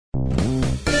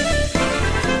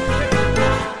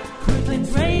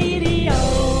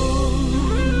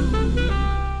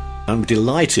I'm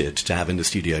delighted to have in the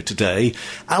studio today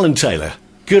Alan Taylor.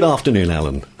 Good afternoon,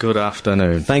 Alan. Good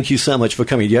afternoon. Thank you so much for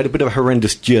coming. You had a bit of a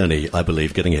horrendous journey, I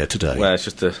believe, getting here today. Well, it's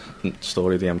just a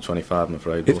story of the M25, I'm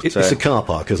afraid. It's a car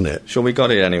park, isn't it? Sure, we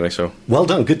got it anyway, so... Well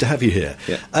done, good to have you here.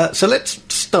 Yeah. So let's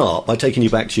start by taking you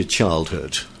back to your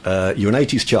childhood. You're an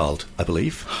 80s child, I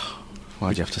believe.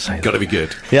 Why'd you have to say that? Got to be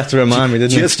good. You have to remind me,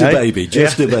 didn't you? Just a baby.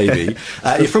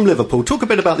 You're from Liverpool. Talk a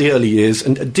bit about the early years,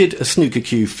 and did a snooker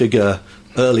cue figure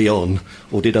early on,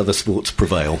 or did other sports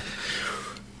prevail?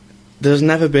 There's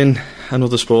never been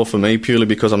another sport for me, purely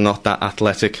because I'm not that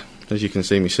athletic. As you can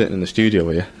see me sitting in the studio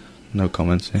here. No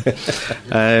comments.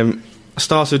 I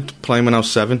started playing when I was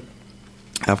 7.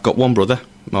 I've got one brother,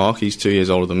 Mark. He's 2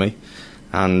 years older than me.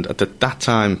 And at that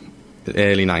time, the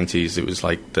early 90s, it was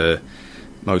like the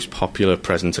most popular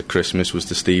present at Christmas was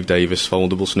the Steve Davis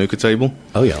foldable snooker table.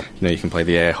 Oh, yeah. You know, you can play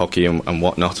the air hockey and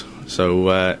whatnot.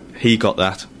 So he got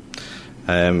that.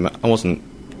 I wasn't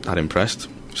that impressed.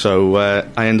 So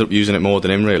I ended up using it more than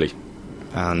him, really.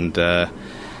 And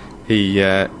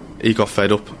he got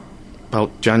fed up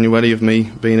about January of me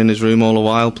being in his room all the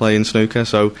while playing snooker.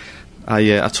 So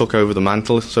I took over the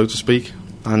mantle, so to speak.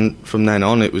 And from then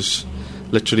on, it was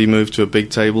literally moved to a big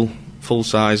table, full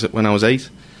size, when I was 8.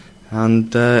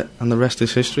 And the rest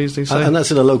is history, as they say. And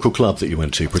that's in a local club that you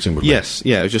went to, presumably? Yes,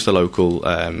 yeah, it was just a local...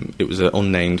 it was an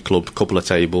unnamed club, couple of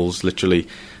tables, literally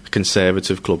a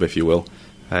conservative club, if you will.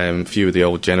 A few of the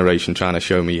old generation trying to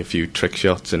show me a few trick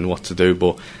shots and what to do,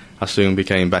 but I soon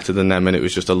became better than them, and it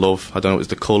was just a love. I don't know if it was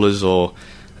the colours or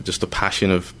just the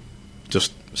passion of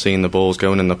just seeing the balls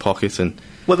going in the pocket. And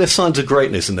well, there's signs of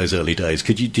greatness in those early days.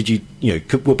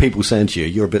 Were people saying to you,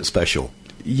 you're a bit special?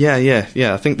 Yeah,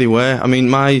 I think they were. I mean,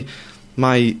 my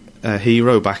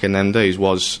hero back in them days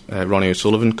was Ronnie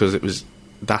O'Sullivan, because it was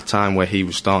that time where he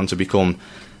was starting to become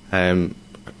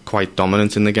quite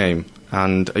dominant in the game.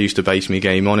 And I used to base my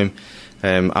game on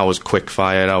him. I was quick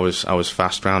fire. I was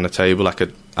fast round the table.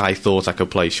 I thought I could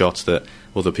play shots that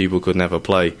other people could never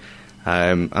play.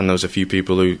 And there was a few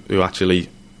people who actually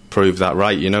proved that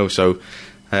right, you know. So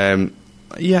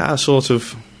I sort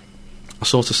of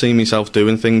see myself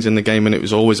doing things in the game, and it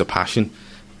was always a passion,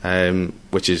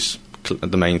 which is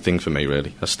the main thing for me,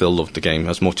 really. I still love the game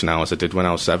as much now as I did when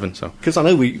I was 7. So, because I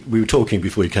know we were talking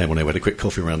before you came on air, we had a quick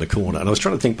coffee around the corner, and I was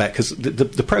trying to think back, because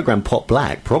the programme Pot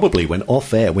Black probably went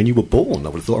off air when you were born, I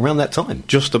would have thought, around that time.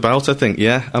 Just about, I think,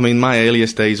 yeah. I mean, my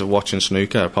earliest days of watching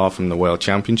snooker, apart from the World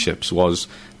Championships, was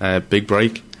Big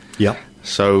Break. Yeah.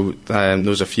 So there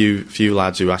was a few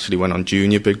lads who actually went on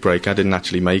Junior Big Break. I didn't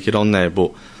actually make it on there,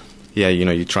 but yeah, you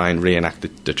know, you try and reenact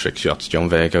the trick shots John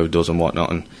Virgo does and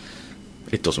whatnot, and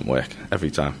it doesn't work every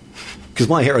time. Because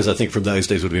my heroes, I think, from those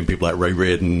days would have been people like Ray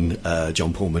Reardon,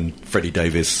 John Pulman, Freddie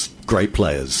Davis, great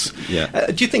players. Yeah.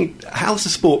 Do you think, how's the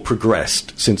sport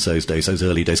progressed since those days, those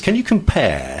early days? Can you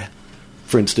compare,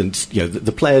 for instance, you know,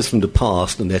 the players from the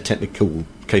past and their technical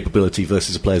capability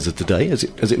versus the players of today? Has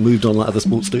it moved on like other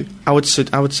sports do? I would say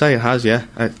it has, yeah.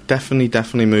 It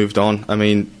definitely moved on. I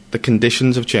mean, the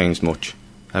conditions have changed much.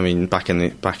 I mean, back in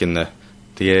the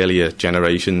earlier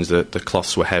generations, the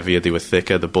cloths were heavier, they were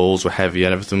thicker, the balls were heavier,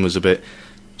 everything was a bit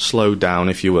slowed down,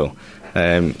 if you will.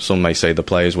 Some may say the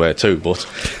players were too, but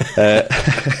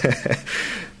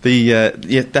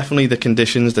definitely the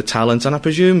conditions, the talent, and I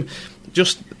presume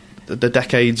just the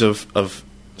decades of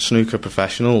snooker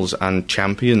professionals and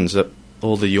champions that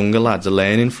all the younger lads are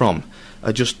learning from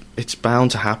are just, it's bound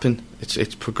to happen.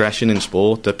 It's progression in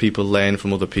sport, that people learn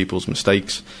from other people's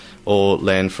mistakes or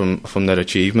learn from their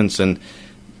achievements, and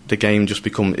the game just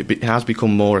has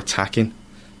become more attacking.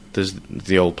 There's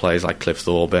the old players like Cliff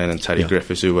Thorburn and Terry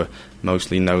Griffiths, who were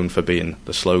mostly known for being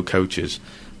the slow coaches,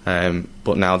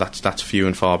 but now that's few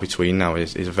and far between now.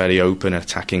 Is a very open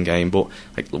attacking game, but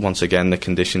once again the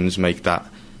conditions make that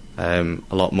a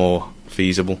lot more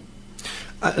feasible.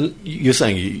 You're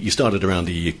saying you started around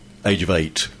the age of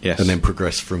 8, yes, and then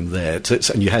progressed from there.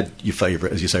 And you had your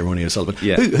favourite, as you say, Ronnie O'Sullivan.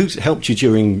 Yeah. Who's helped you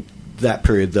during that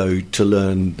period, though, to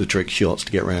learn the trick shots,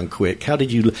 to get around quick? How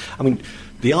did you... I mean,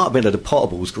 the art bit of the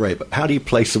potable was great, but how do you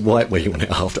place the white where you want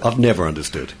it after? I've never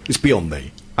understood. It's beyond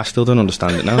me. I still don't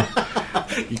understand it now.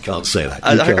 You can't say that.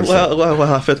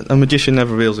 Well, a magician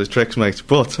never reveals his tricks, mate.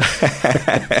 But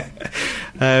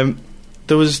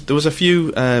there was a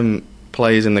few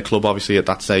players in the club. Obviously, at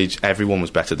that stage, everyone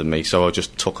was better than me, so I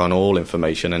just took on all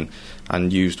information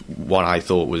and used what I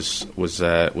thought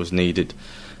was needed.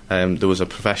 There was a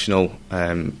professional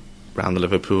around the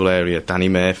Liverpool area, Danny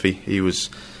Murphy. He was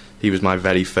my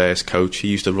very first coach. He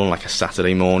used to run like a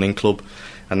Saturday morning club,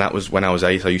 and that was when I was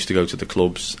 8. I used to go to the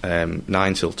clubs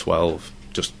 9 till 12,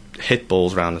 just hit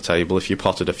balls around the table. If you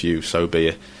potted a few, so be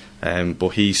it. but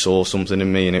he saw something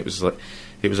in me, and it was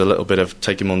a little bit of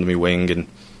take him under my wing, and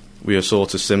we were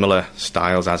sort of similar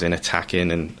styles, as in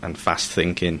attacking and fast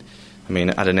thinking. I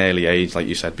mean, at an early age, like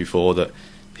you said before, that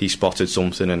he spotted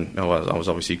something, and I was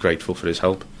obviously grateful for his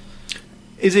help.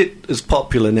 Is it as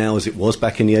popular now as it was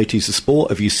back in the 80s, the sport?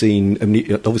 Have you seen, I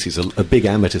mean, obviously it's a big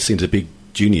amateur scene, there's a big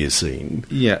junior scene.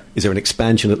 Yeah. Is there an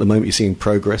expansion at the moment? You're seeing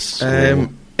progress?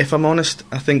 If I'm honest,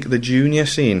 I think the junior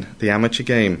scene, the amateur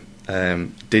game,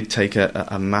 did take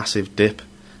a massive dip,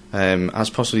 as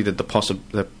possibly did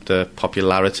the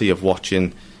popularity of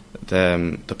watching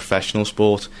the professional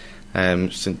sport.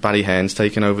 Since Barry Hearn's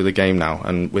taken over the game now,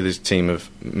 and with his team of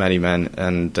many men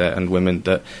and women,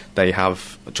 that they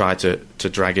have tried to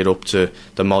drag it up to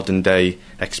the modern day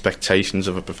expectations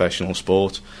of a professional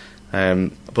sport.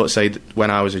 But say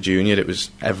when I was a junior, it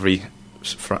was every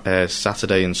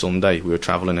Saturday and Sunday we were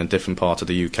travelling in a different part of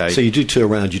the UK. So you do tour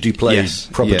around, you do play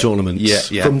proper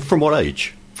tournaments. Yeah. From what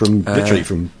age? Literally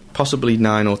from possibly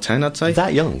 9 or 10, I'd say.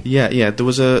 That young? Yeah. There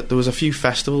was a few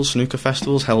festivals, snooker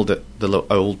festivals, held at the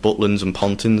old Butlins and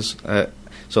Pontins.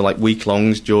 So like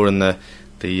week-longs during the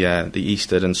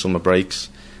Easter and summer breaks.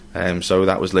 So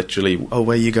that was literally,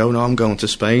 where you going? I'm going to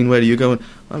Spain. Where are you going?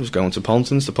 I was going to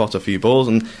Pontins to pot a few balls.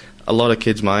 And a lot of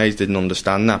kids my age didn't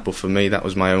understand that, but for me that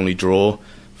was my only draw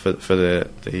for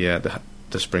the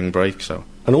spring break. So.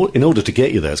 And in order to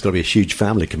get you there, it's got to be a huge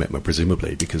family commitment,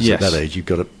 presumably, because at that age you've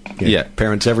got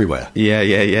parents everywhere. Yeah,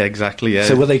 exactly. Yeah.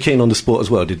 So were they keen on the sport as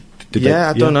well? Did they?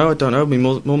 I don't know. My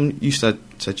mum said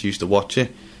she used to watch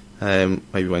it.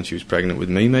 Maybe when she was pregnant with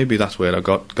me, maybe that's where I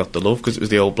got the love, because it was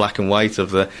the old black and white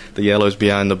of the yellows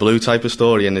behind the blue type of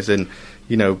story, and it's in,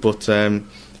 but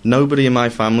nobody in my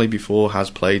family before has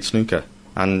played snooker,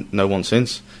 and no one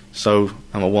since. So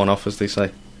I'm a one-off, as they say.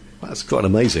 That's quite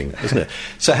amazing, isn't it?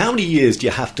 So how many years do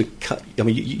you have to cut? I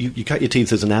mean, you cut your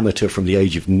teeth as an amateur from the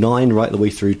age of 9 right the way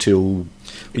through till...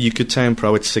 You could turn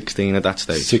pro at 16 at that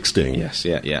stage. 16? Yes,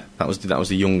 yeah. That was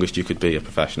the youngest you could be a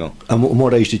professional. And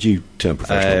what age did you turn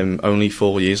professional? Only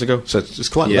 4 years ago. So it's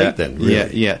quite late then,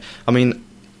 really. Yeah. I mean,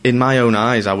 in my own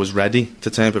eyes, I was ready to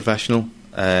turn professional.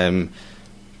 Others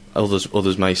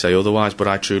may say otherwise, but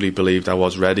I truly believed I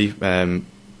was ready.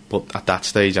 But at that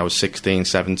stage, I was 16,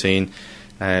 17...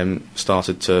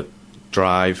 started to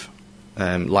drive,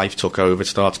 life took over, it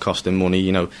started costing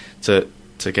money, to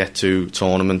get to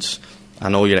tournaments,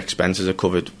 and all your expenses are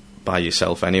covered by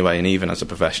yourself anyway, and even as a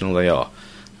professional they are.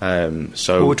 Well,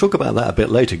 we'll talk about that a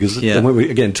bit later, because when we were,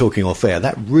 again, talking off air,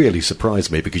 that really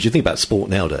surprised me, because you think about sport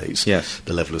nowadays,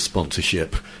 the level of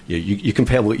sponsorship, you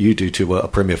compare what you do to what a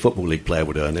Premier Football League player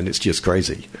would earn, and it's just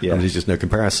crazy. I mean, there's just no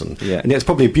comparison. And there's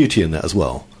probably a beauty in that as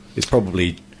well. It's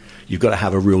probably... You've got to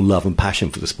have a real love and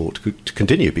passion for the sport to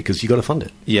continue, because you've got to fund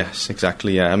it. Yes,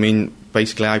 exactly, I mean,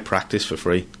 basically I practice for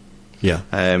free.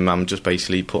 I'm just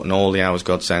basically putting all the hours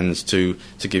God sends to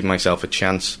give myself a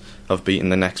chance of beating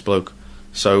the next bloke.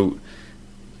 So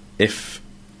if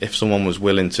someone was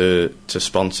willing to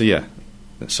sponsor you,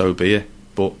 so be it.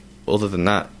 But other than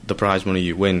that, the prize money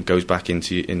you win goes back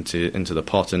into the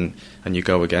pot, and you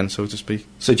go again, so to speak.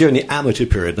 So during the amateur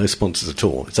period, no sponsors at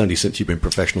all? It's only since you've been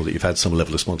professional that you've had some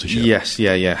level of sponsorship? Yes,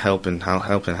 helping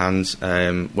hands,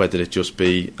 whether it just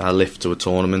be a lift to a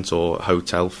tournament or a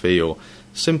hotel fee or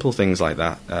simple things like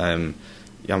that. I'm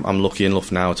lucky enough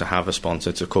now to have a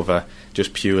sponsor to cover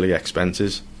just purely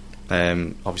expenses.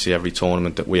 Obviously every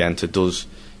tournament that we enter does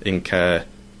incur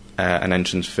an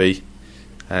entrance fee.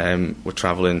 We're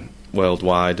travelling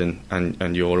worldwide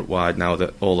and Europe-wide now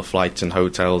that all the flights and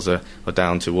hotels are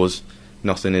down to us.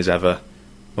 Nothing is ever...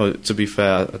 Well, to be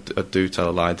fair, I do tell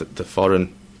a lie, that the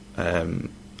foreign...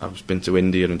 I've been to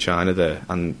India and China there,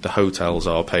 and the hotels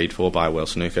are paid for by World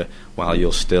Snooker while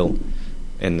you're still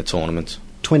in the tournament.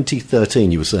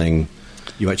 2013, you were saying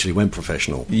you actually went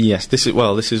professional. Yes, this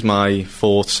is my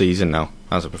 4th season now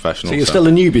as a professional. So you're still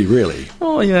a newbie, really?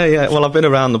 Oh, yeah. Well, I've been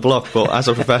around the block, but as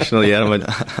a professional,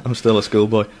 I'm still a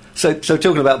schoolboy. So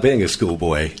talking about being a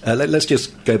schoolboy, let's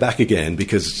just go back again,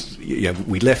 because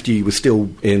we left you were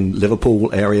still in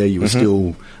Liverpool area, you were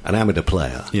still an amateur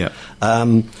player. Yeah.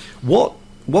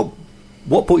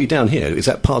 What brought you down here? Is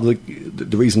that part of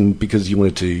the reason, because you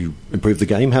wanted to improve the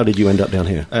game? How did you end up down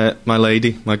here? My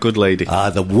good lady.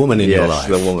 The woman in your life.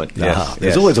 Yes, the woman. Yes.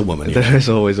 There's always a woman. There is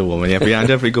always a woman, Behind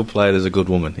every good player there's a good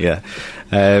woman,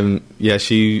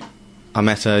 I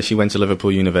met her, she went to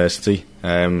Liverpool University.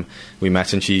 We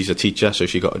met, and she's a teacher, so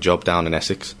she got a job down in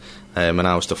Essex, and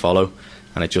I was to follow.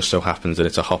 And it just so happens that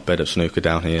it's a hotbed of snooker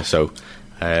down here, so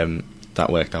that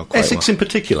worked out quite well. Essex in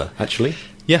particular, actually?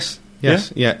 Yes.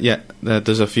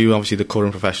 There's a few, obviously the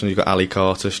current professionals. You've got Ali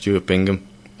Carter, Stuart Bingham,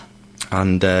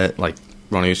 and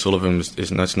Ronnie O'Sullivan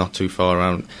it's not too far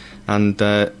around, and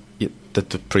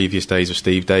the previous days of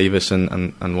Steve Davis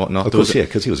and whatnot. Of course,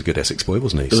 because he was a good Essex boy,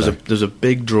 wasn't he? There was a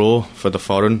big draw for the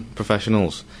foreign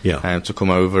professionals to come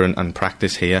over and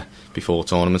practice here before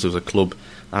tournaments. There was a club,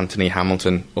 Anthony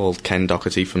Hamilton, old Ken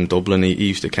Doherty from Dublin. He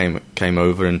used to came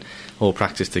over and all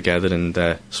practice together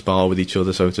and spar with each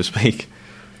other, so to speak.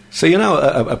 So you're now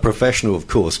a professional, of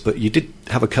course, but you did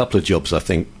have a couple of jobs, I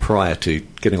think, prior to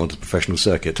getting onto the professional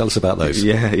circuit. Tell us about those.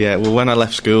 Yeah. Well, when I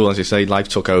left school, as you say, life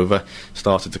took over,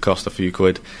 started to cost a few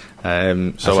quid.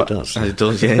 As it does. As it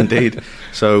does, yeah, indeed.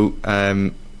 So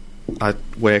I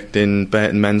worked in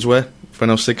Burton Menswear when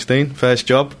I was 16, first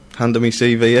job, handed me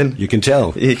CV in. You can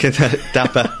tell. You can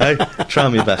dapper. Hey, try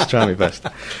my best. I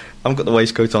haven't got the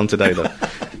waistcoat on today, though.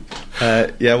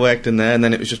 I worked in there, and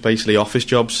then it was just basically office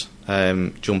jobs,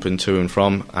 jumping to and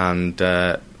from, and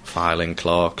filing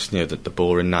clerks, the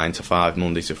boring 9 to 5,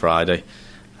 Monday to Friday.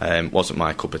 Wasn't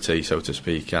my cup of tea, so to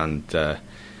speak, and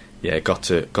got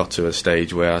to a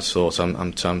stage where I thought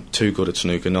I'm too good at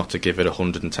snooker not to give it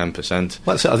 110%.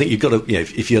 Well, so I think you've got to,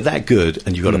 if you're that good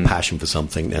and you've got a passion for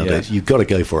something nowadays, you've got to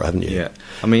go for it, haven't you? Yeah,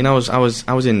 I mean, I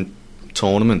was in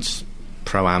tournaments,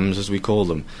 pro-ams as we call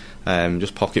them.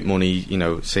 Just pocket money,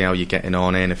 see how you're getting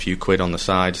on, earn a few quid on the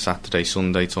side, Saturday,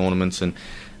 Sunday tournaments, and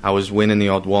I was winning the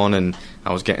odd one, and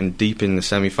I was getting deep in the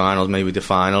semi-finals, maybe the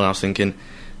final, and I was thinking,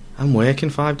 I'm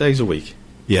working 5 days a week.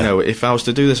 Yeah. If I was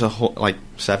to do this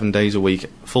 7 days a week,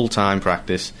 full-time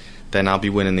practice, then I'll be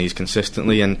winning these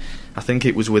consistently, and I think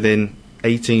it was within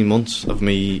 18 months of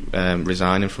me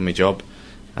resigning from my job.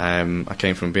 I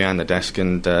came from behind the desk,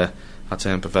 and I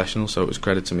turned professional, so it was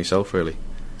credit to myself, really.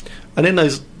 And in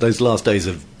those last days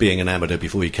of being an amateur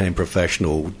before you became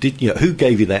professional, who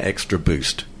gave you that extra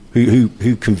boost?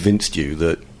 Who convinced you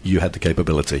that you had the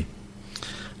capability?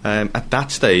 At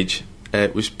that stage,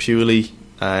 it was purely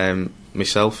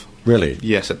myself. Really?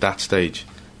 Yes, at that stage.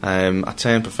 I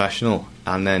turned professional,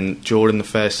 and then during the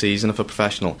first season of a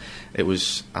professional, I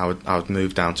would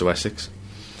move down to Essex.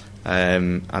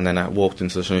 And then I walked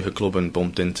into the snooker club and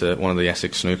bumped into one of the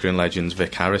Essex snookering legends,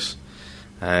 Vic Harris.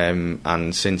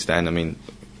 And since then, I mean,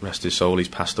 rest his soul, he's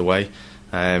passed away.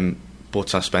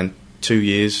 But I spent 2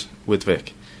 years with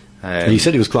Vic. You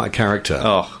said he was quite a character.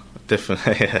 Oh, different.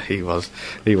 Yeah, he was.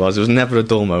 There was never a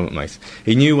dull moment, mate.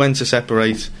 He knew when to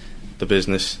separate the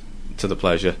business to the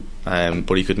pleasure,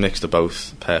 but he could mix the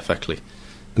both perfectly.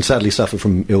 And sadly suffered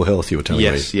from ill health, you were telling me.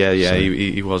 Yes, yeah. So.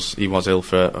 He was ill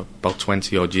for about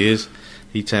 20 odd years.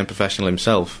 He turned professional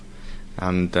himself,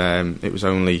 and it was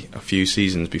only a few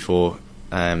seasons before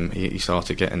he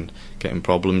started getting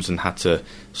problems and had to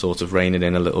sort of rein it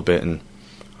in a little bit. And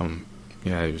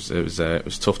it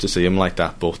was tough to see him like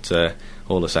that. But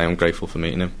all the same, I'm grateful for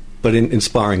meeting him. But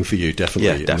inspiring for you,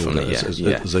 definitely. Yeah, definitely.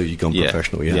 As though you've gone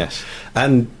professional. Yeah. Yes.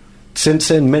 And since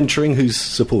then, mentoring. Who's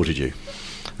supported you?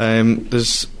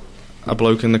 There's a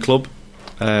bloke in the club.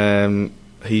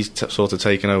 He's sort of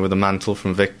taken over the mantle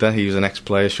from Victor. He was an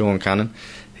ex-player, Sean Cannon.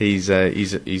 He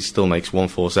still makes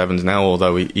 147s now,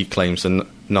 although he claims to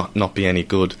not be any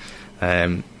good.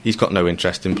 He's got no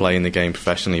interest in playing the game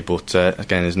professionally, but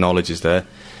again, his knowledge is there.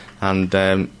 And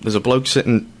there's a bloke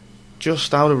sitting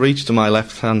just out of reach to my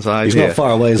left-hand side. He's here. not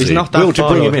far away, is he? He's not that Will, far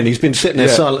to bring away. him in. He's been sitting there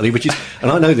silently, and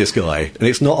I know this guy, and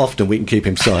it's not often we can keep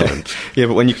him silent. Yeah,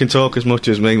 but when you can talk as much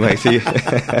as me, mate.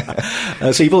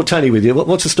 So you brought Tony with you.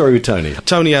 What's the story with Tony?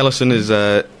 Tony Ellison is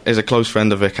a close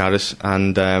friend of Vic Harris,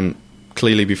 and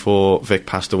clearly before Vic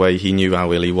passed away, he knew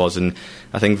how ill he was, and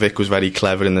I think Vic was very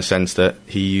clever in the sense that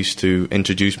he used to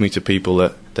introduce me to people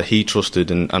that he trusted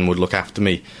and would look after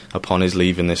me upon his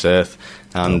leaving this earth.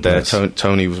 And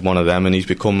Tony was one of them, and he's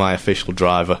become my official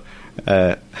driver.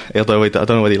 Although I don't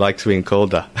know whether he likes being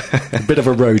called that. A bit of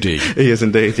a roadie. He is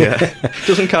indeed, yeah.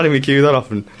 Doesn't carry me cue that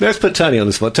often. Let's put Tony on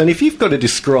the spot. Tony, if you've got to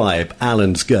describe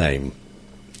Alan's game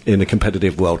in a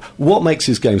competitive world, what makes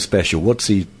his game special? What's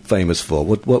he famous for?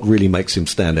 What really makes him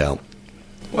stand out?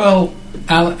 Well,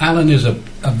 Alan is a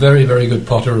very, very good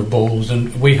potter of balls,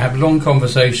 and we have long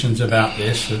conversations about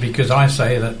this because I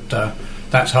say that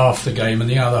that's half the game and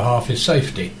the other half is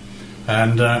safety.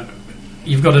 And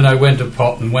you've got to know when to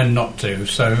pot and when not to.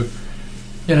 So,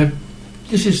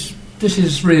 this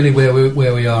is really where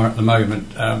we are at the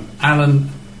moment. Alan,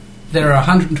 there are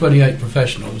 128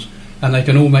 professionals, and they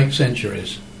can all make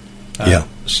centuries.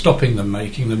 Stopping them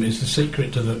making them is the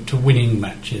secret to winning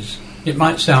matches. It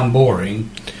might sound boring,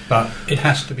 but it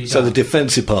has to be done. So the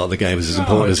defensive part of the game is as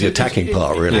important as the attacking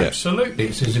part, really. Absolutely,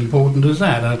 it's as important as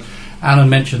that. Alan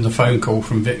mentioned the phone call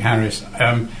from Vic Harris.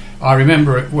 I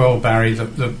remember it well, Barry.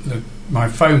 My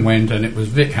phone went, and it was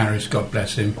Vic Harris, God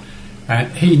bless him,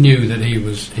 and he knew that he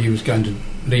was going to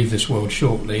leave this world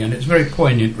shortly, and it's very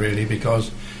poignant, really,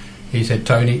 because he said,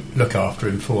 "Tony, look after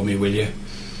him for me, will you?"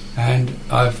 And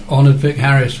I've honoured Vic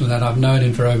Harris for that. I've known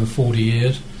him for over 40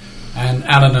 years, and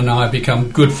Alan and I have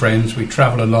become good friends. We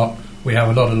travel a lot. We have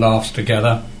a lot of laughs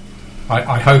together.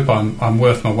 I hope I'm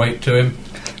worth my weight to him.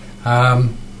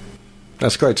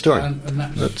 That's a great story. And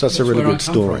That's a really good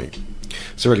story.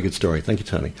 It's a really good story. Thank you,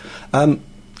 Tony.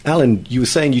 Alan, you were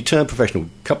saying you turned professional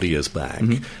a couple of years back.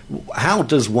 Mm-hmm. How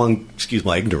does one, excuse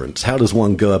my ignorance, how does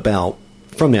one go about,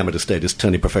 from the amateur status,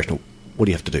 turning professional? What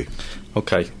do you have to do?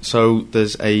 Okay, so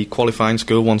there's a qualifying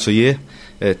school once a year.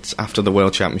 It's after the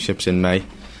World Championships in May.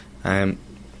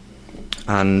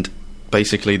 And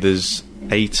basically there's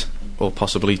 8 or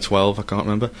possibly 12, I can't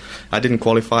remember. I didn't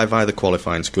qualify via the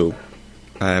qualifying school.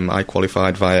 I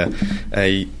qualified via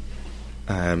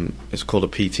it's called a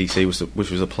PTC,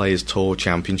 which was a Players' Tour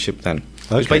Championship then.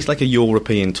 Okay. It was basically like a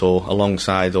European tour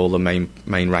alongside all the main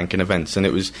ranking events, and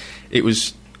it was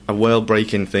a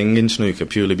world-breaking thing in snooker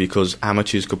purely because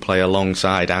amateurs could play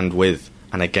alongside and with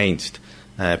and against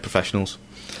professionals.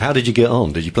 How did you get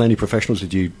on? Did you play any professionals?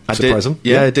 Did you surprise them?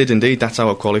 Yeah, I did indeed. That's how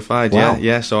I qualified. Wow.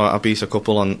 Yeah. So I beat a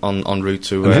couple en route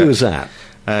to. And who was that?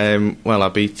 Well, I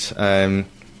beat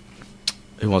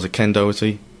who was it? Ken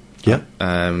Doherty. Yeah.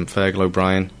 Fergal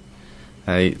O'Brien,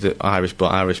 the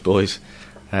Irish boys.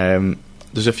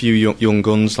 There's a few young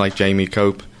guns like Jamie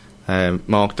Cope,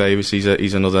 Mark Davis.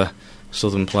 He's another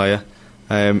Southern player.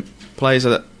 Players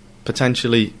that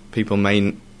potentially people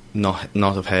may not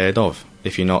have heard of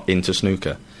if you're not into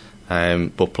snooker,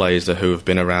 but players who have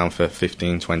been around for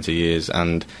 15, 20 years,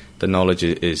 and the knowledge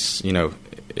is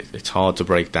it's hard to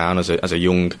break down as a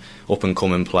young up and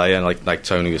coming player. Like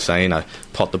Tony was saying, I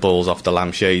pot the balls off the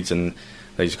lampshades and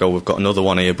they just go, "We've got another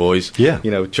one here, boys." Yeah,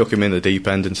 chuck him in the deep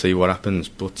end and see what happens.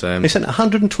 But they sent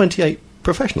 128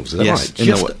 professionals. Is that yes,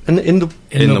 right? In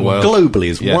the world globally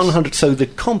is 100. So the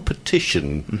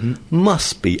competition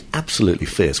must be absolutely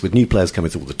fierce with new players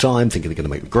coming through all the time, thinking they're going to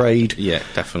make the grade. Yeah,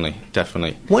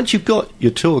 definitely. Once you've got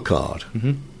your tour card,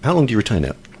 how long do you retain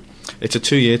it? It's a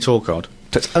 2-year tour card.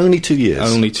 So it's only 2 years?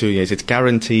 Only 2 years. It's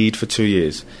guaranteed for 2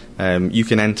 years. You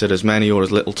can enter as many or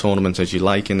as little tournaments as you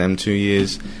like in them 2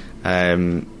 years.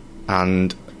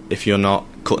 And if you're not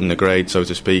cutting the grade, so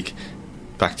to speak,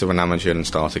 back to an amateur and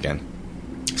start again.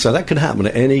 So that can happen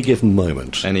at any given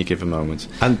moment? Any given moment.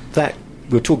 And that,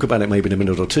 we'll talk about it maybe in a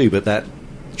minute or two, but that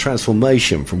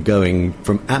transformation from going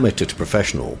from amateur to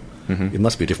professional, it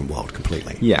must be a different world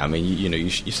completely. Yeah, I mean,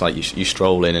 it's like you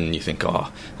stroll in and you think,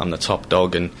 "Oh, I'm the top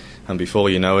dog," and before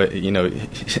you know it,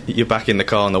 you're back in the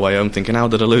car on the way home thinking, "How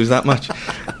did I lose that much?"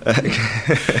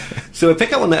 So we'll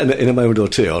pick up on that in a moment or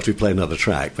two after we play another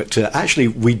track. But actually,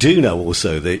 we do know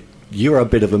also that you're a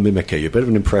bit of a mimicker, you're a bit of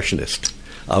an impressionist.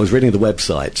 I was reading the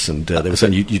websites, and they were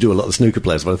saying you do a lot of snooker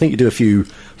players, but I think you do a few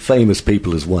famous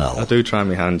people as well. I do try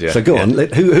my hand, yeah. So go on,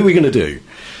 who are we going to do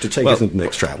to take us into the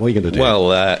next track? What are you going to do?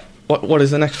 Well, what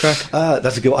is the next track?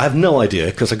 That's a good one. I have no idea,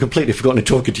 because I've completely forgotten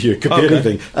talking to you. It could be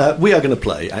anything. We are going to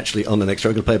play, actually, on the next track,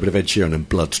 we're going to play a bit of Ed Sheeran and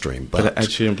Bloodstream. Ed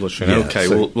Sheeran and Bloodstream, yeah, okay.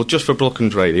 So well, just for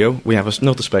Brooklands Radio, we have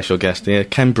another special guest here,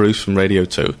 Ken Bruce from Radio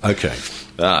 2. Okay.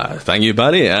 Thank you,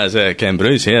 buddy. As Ken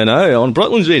Bruce here now on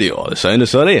Brooklands Radio, the sound of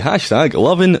Surrey,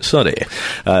 #loving Surrey.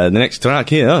 The next track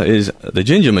here is The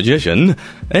Ginger Magician,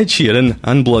 Ed Sheeran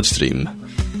and Bloodstream.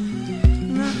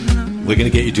 We're going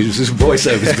to get you to do some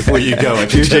voiceovers before you go. A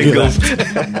few jingles.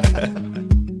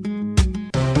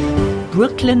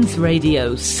 Brooklands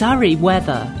Radio Surrey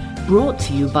weather, brought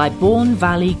to you by Bourne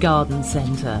Valley Garden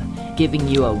Centre, giving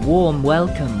you a warm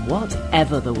welcome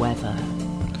whatever the weather.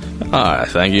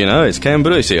 Thank you. Now it's Ken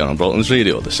Bruce here on Brooklands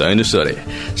Radio, the sound of Surrey.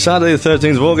 Saturday the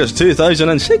 13th of August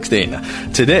 2016.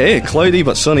 Today, cloudy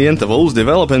but sunny intervals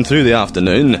developing through the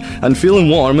afternoon and feeling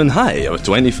warm and high of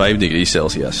 25 degrees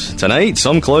Celsius. Tonight,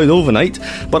 some cloud overnight,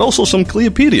 but also some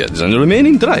clear periods and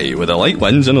remaining dry with a light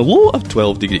winds and a low of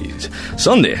 12 degrees.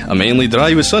 Sunday, a mainly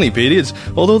dry with sunny periods,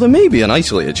 although there may be an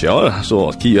isolated shower,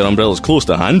 so keep your umbrellas close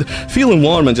to hand. Feeling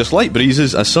warm and just light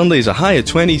breezes as Sunday's a high of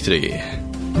 23.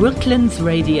 Brooklands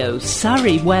Radio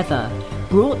Surrey weather,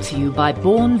 brought to you by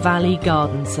Bourne Valley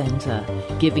Garden Centre,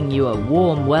 giving you a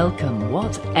warm welcome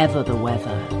whatever the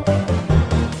weather.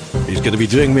 He's going to be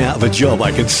doing me out of a job,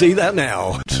 I can see that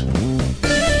now.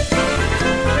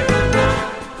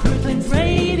 Brooklands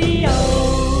Radio.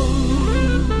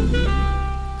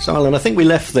 So, Alan, I think we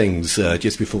left things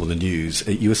just before the news.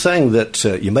 You were saying that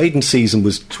your maiden season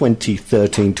was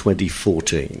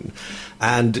 2013-2014.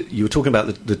 And you were talking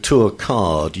about the tour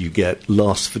card you get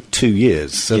lasts for 2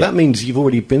 years. So that means you've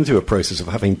already been through a process of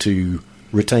having to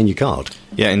retain your card.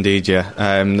 Yeah, indeed, yeah.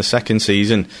 The second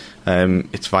season,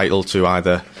 it's vital to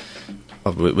either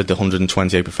with the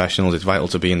 128 professionals, it's vital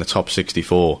to be in the top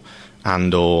 64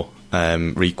 and or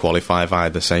re-qualify via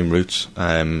the same routes.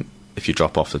 If you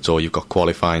drop off the tour, you've got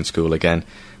qualifying school again,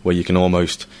 where you can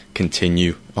almost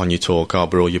continue on your tour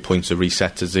card, but all your points are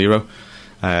reset to 0.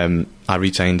 I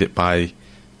retained it by,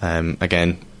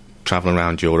 again, travelling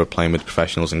around Europe, playing with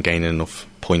professionals and gaining enough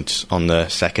points on the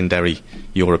secondary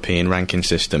European ranking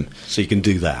system. So you can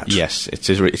do that? Yes,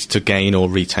 it's to gain or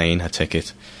retain a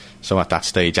ticket. So at that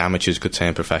stage, amateurs could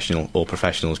turn professional, or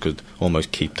professionals could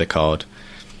almost keep the card.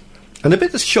 And the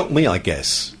bit that's shocked me, I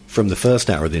guess, from the first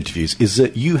hour of the interviews, is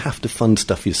that you have to fund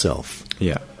stuff yourself.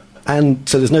 Yeah. And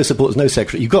so there's no support, there's no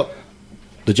secretary. You've got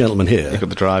the gentleman here. You've got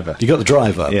the driver. You've got the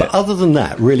driver. Yeah. But other than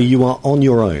that, really, you are on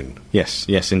your own. Yes,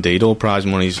 indeed. All prize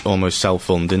money's almost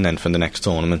self-funding then for the next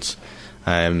tournaments.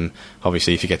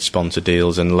 Obviously, if you get sponsor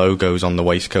deals and logos on the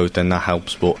waistcoat, then that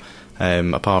helps. But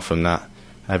apart from that,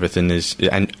 everything is,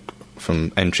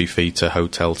 from entry fee to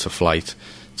hotel to flight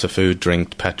to food,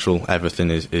 drink, petrol, everything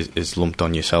is lumped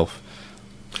on yourself.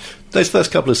 Those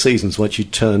first couple of seasons, once you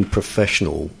turned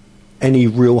professional, any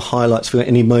real highlights for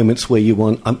any moments where you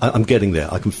want, I'm getting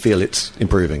there, I can feel it's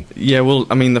improving? Yeah, well,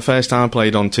 I mean, the first time I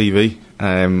played on TV,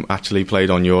 actually played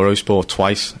on Eurosport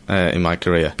twice in my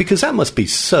career. Because that must be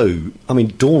so,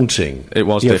 daunting. It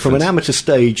was different. Different. From an amateur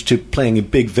stage to playing in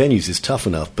big venues is tough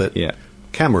enough, but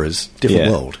cameras, different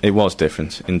world. It was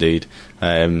different, indeed.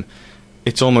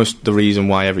 It's almost the reason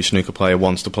why every snooker player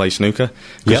wants to play snooker,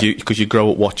 because you grow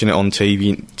up watching it on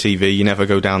TV. You never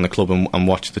go down the club and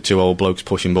watch the two old blokes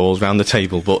pushing balls around the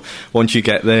table. But once you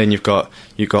get there and you've got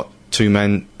two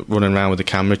men running around with a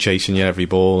camera chasing you every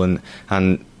ball,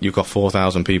 and you've got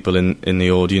 4,000 people in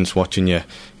the audience watching you,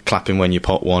 clapping when you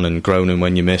pot one and groaning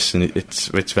when you miss, and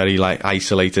it's very like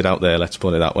isolated out there. Let's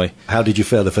put it that way. How did you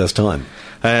fare the first time?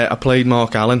 I played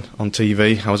Mark Allen on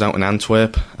TV. I was out in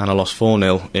Antwerp and I lost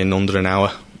 4-0 in under an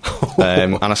hour.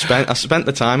 And I spent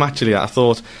the time, actually. I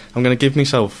thought, I'm going to give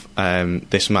myself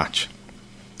this match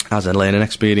as a learning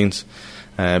experience.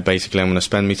 Basically, I'm going to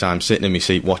spend my time sitting in my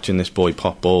seat watching this boy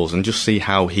pop balls and just see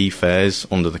how he fares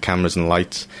under the cameras and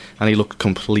lights. And he looked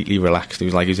completely relaxed. He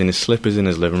was like he was in his slippers in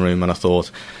his living room, and I thought,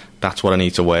 that's what I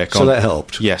need to work on. So that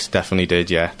helped? Yes, definitely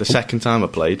did, yeah. The second time I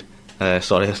played,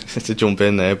 sorry to jump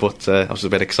in there, but I was a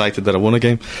bit excited that I won a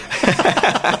game.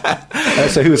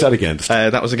 So who was that against?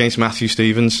 That was against Matthew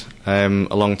Stevens, a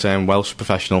long-term Welsh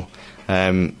professional,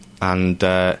 and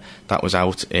that was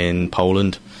out in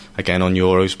Poland, again on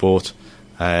Eurosport.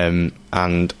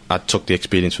 And I took the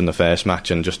experience from the first match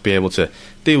and just be able to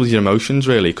deal with your emotions,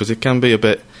 really, because it can be a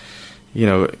bit,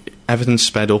 everything's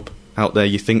sped up out there.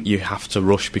 You think you have to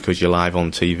rush because you're live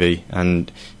on TV, and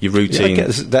your routine... Yeah, I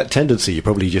get that tendency. You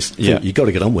probably just think you've got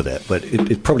to get on with it, but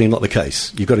it's probably not the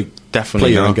case. You've got to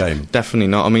play your own game. Definitely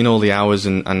not. I mean, all the hours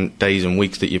and days and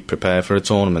weeks that you prepare for a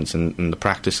tournament, and the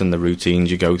practice and the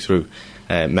routines you go through,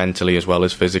 mentally as well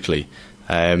as physically,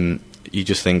 you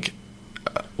just think...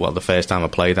 Well, the first time I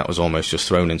played, that was almost just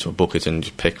thrown into a bucket and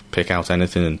just pick out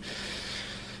anything, and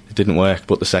it didn't work.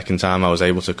 But the second time, I was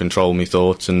able to control my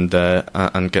thoughts and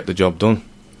get the job done.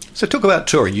 So talk about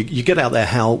touring. You get out there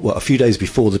a few days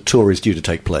before the tour is due to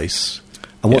take place,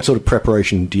 and what sort of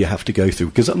preparation do you have to go through?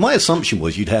 Because my assumption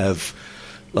was you'd have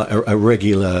like a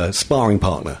regular sparring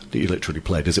partner that you literally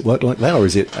play. Does it work like that, or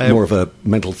is it more of a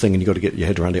mental thing and you've got to get your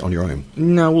head around it on your own?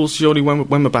 No, well, surely when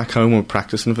we're back home and we're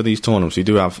practicing for these tournaments, we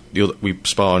do have we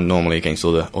spar normally against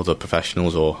other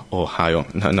professionals or high on.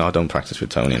 No, I don't practice with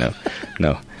Tony.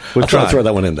 No. We've tried to throw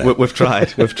that one in there. We've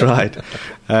tried.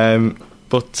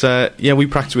 But we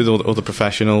practice with other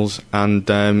professionals, and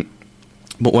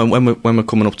but when we're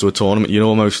coming up to a tournament, you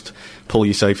almost pull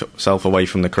yourself away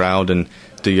from the crowd and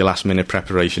do your last minute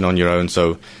preparation on your own,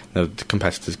 so the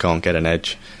competitors can't get an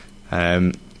edge.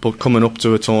 But coming up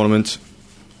to a tournament,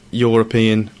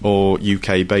 European or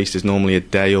UK based, is normally a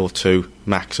day or two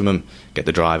maximum. Get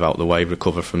the drive out of the way,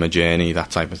 recover from a journey,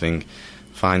 that type of thing.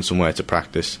 Find somewhere to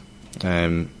practice,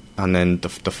 and then the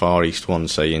Far East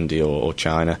ones, say India or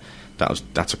China,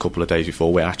 that's a couple of days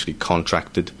before we're actually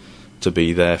contracted to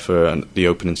be there for the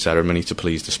opening ceremony to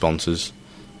please the sponsors.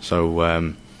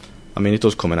 So it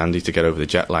does come in handy to get over the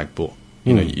jet lag, but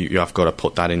you have got to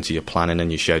put that into your planning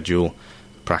and your schedule.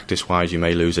 Practice-wise, you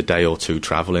may lose a day or two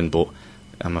travelling, but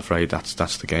I'm afraid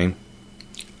that's the game.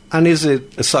 And is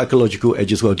it a psychological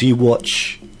edge as well? Do you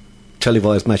watch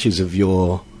televised matches of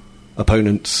your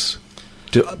opponents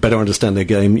to better understand their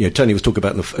game? Tony was talking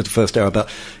about at the first hour about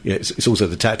it's also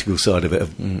the tactical side of it,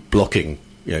 of blocking.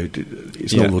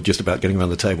 It's not all just about getting around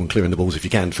the table and clearing the balls if you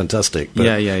can. Fantastic, but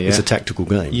it's a tactical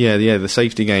game. The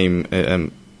safety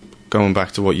game. Going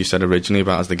back to what you said originally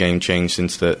about as the game changed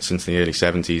since the early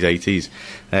 70s,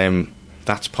 80s,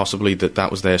 that's possibly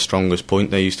that was their strongest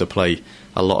point. They used to play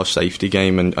a lot of safety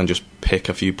game and just pick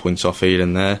a few points off here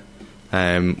and there,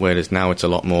 whereas now it's a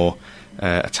lot more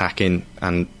attacking,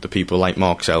 and the people like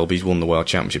Mark Selby's won the World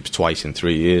Championships twice in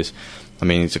 3 years. I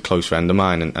mean, he's a close friend of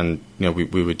mine, and you know,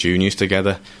 we were juniors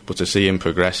together, but to see him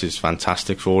progress is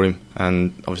fantastic for him,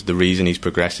 and obviously the reason he's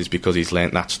progressed is because he's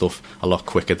learnt that stuff a lot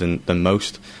quicker than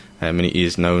most. And he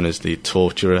is known as the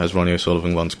torturer, as Ronnie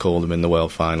O'Sullivan once called him in the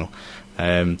World Final.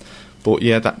 But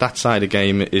yeah, that side of the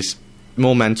game is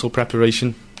more mental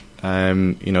preparation.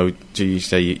 You know, do you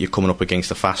say you're coming up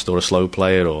against a fast or a slow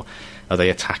player, or are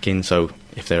they attacking? So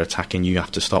if they're attacking, you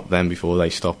have to stop them before they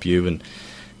stop you, and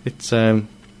it's. And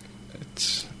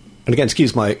again,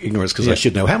 excuse my ignorance, because I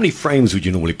should know. How many frames would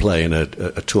you normally play in a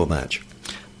tour match?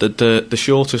 The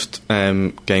shortest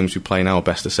games we play now are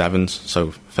best of sevens, so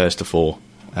first to four.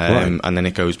 Right. And then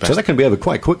it goes best. So that can be over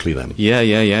quite quickly then?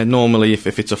 Yeah. Normally, if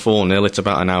it's a 4-0, it's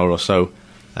about an hour or so,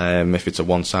 if it's a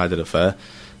one-sided affair.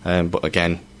 But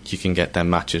again, you can get them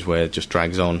matches where it just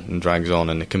drags on,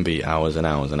 and it can be hours and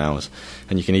hours and hours.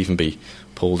 And you can even be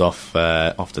pulled off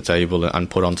the table and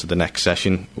put onto the next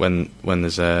session when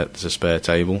there's a spare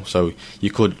table. So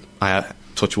you could,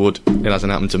 touch wood, it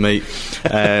hasn't happened to me.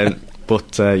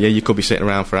 But you could be sitting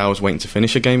around for hours waiting to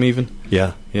finish a game even.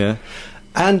 Yeah.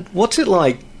 And what's it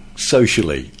like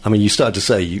socially? I mean, you started to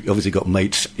say you obviously got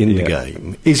mates in the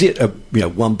game. Is it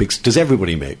one big? Does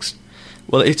everybody mix?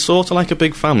 Well, it's sort of like a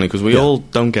big family because we all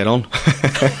don't get on.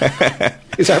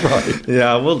 Is that right?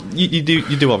 Yeah. Well, you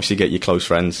do obviously get your close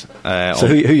friends. So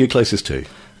who are you closest to?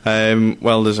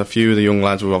 Well, there's a few of the young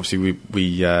lads who obviously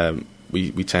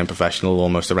we turned professional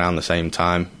almost around the same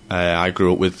time. I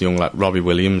grew up with the young lad Robbie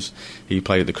Williams. He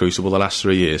played at the Crucible the last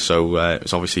 3 years, so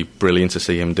it's obviously brilliant to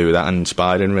see him do that and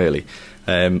inspiring, really.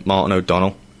 Martin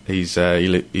O'Donnell, he's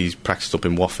practiced up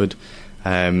in Watford,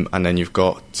 and then you've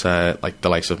got like the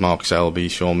likes of Mark Selby,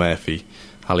 Sean Murphy,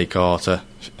 Ali Carter,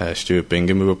 Stuart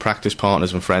Bingham, who were practice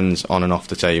partners and friends on and off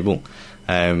the table.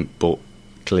 But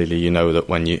clearly, you know that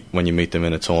when you meet them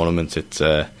in a tournament, it's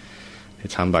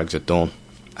handbags at dawn.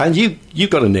 And you've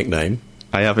got a nickname.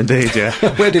 I have indeed, yeah.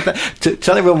 Where did that?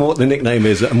 Tell everyone what the nickname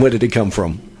is and where did it come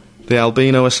from? The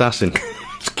Albino Assassin.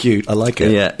 It's cute. I like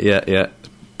it. Yeah.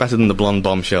 Better than the Blonde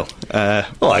Bombshell.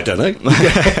 I don't know.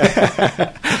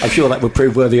 I'm sure that would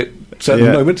prove worthy at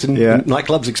certain moments in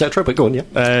nightclubs, etc. But go on,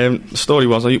 The story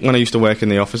was, when I used to work in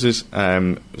the offices,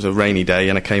 it was a rainy day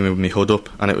and I came in with my hood up,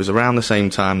 and it was around the same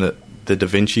time that the Da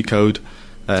Vinci Code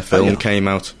film came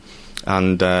out,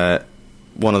 and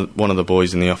one of the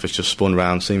boys in the office just spun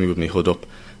round, seen me with my hood up,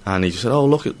 and he just said, "Oh,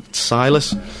 look, it's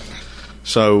Silas."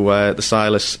 So the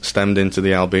Silas stemmed into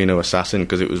the Albino Assassin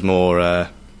because it was more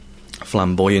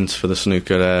flamboyant for the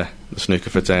snooker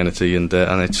fraternity, and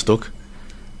it stuck.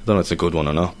 I don't know if it's a good one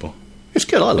or not, but it's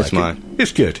good. I like it's mine.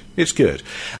 It's good.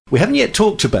 We haven't yet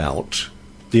talked about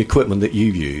the equipment that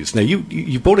you use. Now,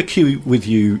 you brought a cue with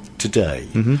you today,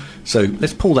 so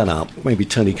let's pull that up. Maybe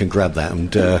Tony can grab that,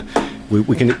 and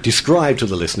we can describe to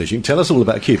the listeners. You can tell us all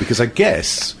about cue, because I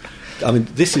guess,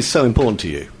 this is so important to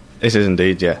you. This is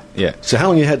indeed, yeah. So how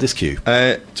long have you had this cue?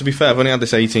 To be fair, I've only had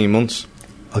this 18 months.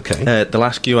 Okay. The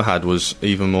last cue I had was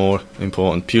even more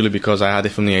important, purely because I had it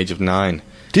from the age of 9.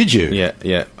 Did you?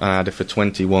 Yeah. I had it for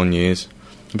 21 years.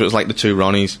 But it was like the two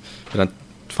Ronnies. It had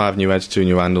 5 new heads, 2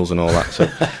 new handles and all that. So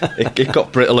it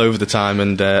got brittle over the time,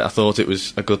 and I thought it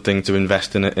was a good thing to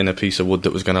invest in a piece of wood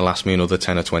that was going to last me another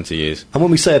 10 or 20 years. And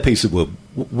when we say a piece of wood,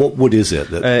 what wood is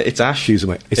it? It's ash. It's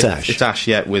ash? It's ash,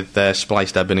 yeah, with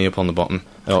spliced ebony upon the bottom.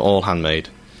 All handmade.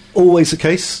 Always the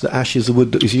case that ash is the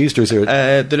wood that is used, or is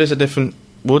there there is a different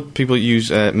wood. People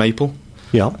use maple.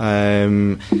 Yeah.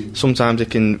 Sometimes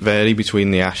it can vary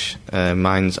between the ash.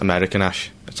 Mine's American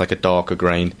ash. It's like a darker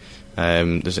grain.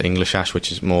 There's English ash,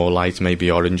 which is more light, maybe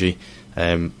orangey.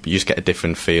 You just get a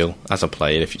different feel as a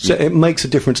player. So it makes a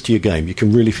difference to your game. You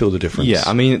can really feel the difference.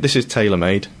 Yeah, this is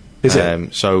tailor-made. Is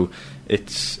it? So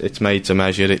it's made to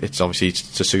measure. It's obviously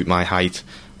to suit my height,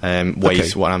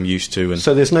 weight, what I'm used to. And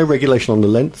so there's no regulation on the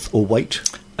length or weight?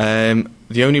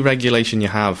 The only regulation you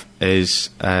have is,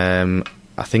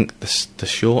 I think, the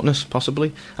shortness,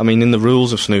 possibly. In the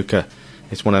rules of snooker,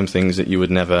 it's one of them things that you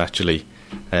would never actually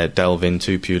delve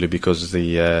into, purely because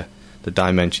the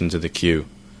dimensions of the cue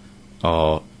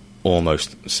are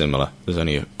almost similar. There's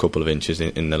only a couple of inches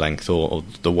in the length, or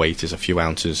the weight is a few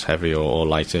ounces heavier or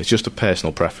lighter. It's just a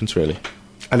personal preference, really.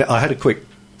 And I had a quick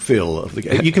feel of the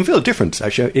game. You can feel a difference,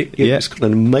 actually. It's got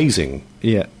an amazing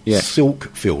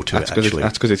silk feel to it, actually.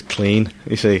 That's because it's clean,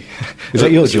 you see. Is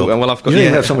that your job? Well, I've got, you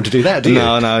don't have someone to do that, do you?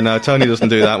 No, Tony doesn't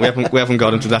do that. We haven't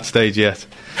got him to that stage yet.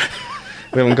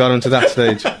 We haven't got him to that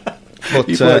stage. But,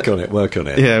 You work on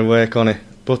it. Yeah, work on it.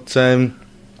 But,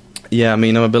 yeah, I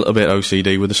mean, I'm a little bit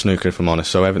OCD with the snooker, if I'm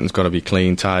honest, so everything's got to be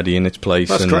clean, tidy, in its place.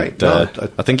 That's and, great. No,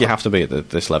 I think you have to be at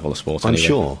this level of sport, I'm anyway.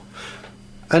 sure.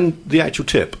 And the actual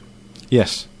tip?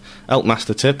 Yes.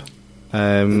 Elkmaster tip.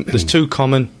 There's two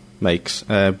common makes,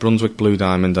 Brunswick Blue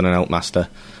Diamond and an Elkmaster.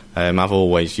 I've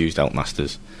always used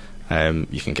Elkmasters.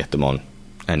 You can get them on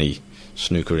any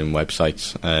snookering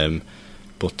websites.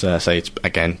 But say it's,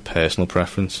 again, personal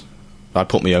preference. I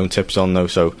put my own tips on, though,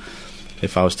 so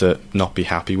if I was to not be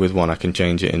happy with one, I can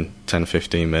change it in 10 or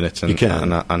 15 minutes. And, you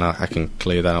can? And I can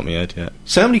clear that out my head, yeah.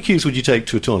 So how many cues would you take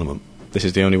to a tournament? This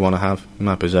is the only one I have in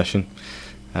my possession.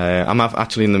 I'm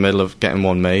actually in the middle of getting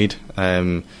one made.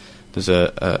 There's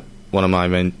one of my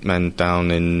men down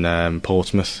in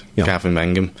Portsmouth, Gavin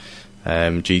Mengham,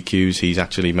 GQs. He's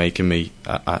actually making me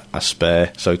a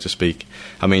spare, so to speak.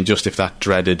 I mean, just if that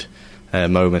dreaded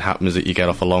moment happens that you get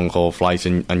off a long haul flight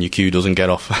and your cue doesn't get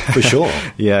off. For sure.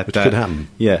 Yeah, which could happen.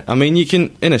 Yeah, I mean, you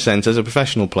can, in a sense, as a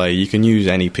professional player, you can use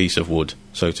any piece of wood,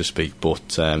 so to speak.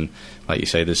 But like you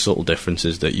say, there's subtle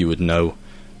differences that you would know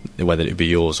whether it be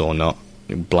yours or not,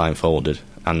 blindfolded,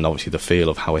 and obviously the feel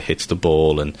of how it hits the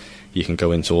ball, and you can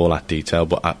go into all that detail.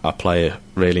 But a player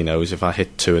really knows if I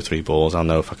hit 2 or 3 balls, I'll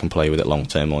know if I can play with it long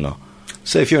term or not.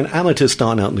 So if you're an amateur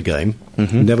starting out in the game,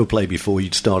 never played before,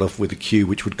 you'd start off with a cue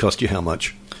which would cost you how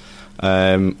much?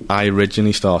 I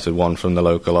originally started one from the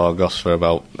local Argos for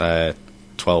about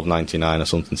 $12.99 or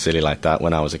something silly like that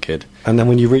when I was a kid. And then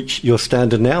when you reach your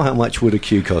standard now, how much would a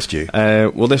cue cost you?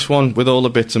 Well, this one, with all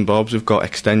the bits and bobs, we've got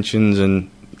extensions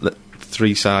and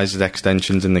 3 sized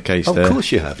extensions in the case there. Of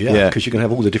course you have, yeah, because you can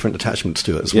have all the different attachments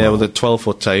to it as well. Yeah, well, the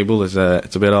 12-foot table is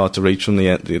it's a bit hard to reach from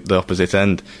the opposite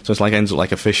end, so it's ends up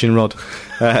like a fishing rod.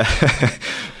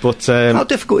 But how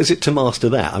difficult is it to master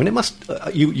that? I mean, it must.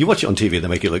 You watch it on TV, they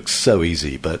make it look so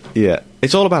easy, but yeah,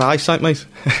 it's all about eyesight, mate.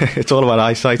 It's all about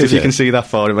eyesight. If you can see that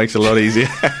far, it makes it a lot easier.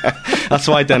 That's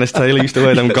why Dennis Taylor used to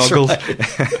wear them goggles.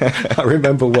 Right. I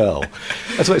remember well.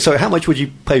 So how much would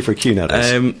you pay for a cue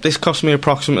nowadays? This cost me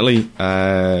approximately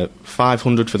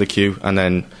 $500 for the cue, and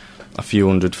then a few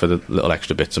hundred for the little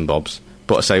extra bits and bobs.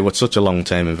 But I say, with such a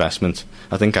long-term investment,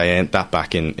 I think I earned that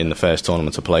back in the first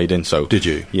tournament I played in. So did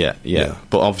you? Yeah.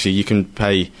 But obviously, you can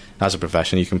pay, as a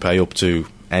professional, you can pay up to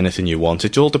anything you want.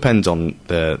 It all depends on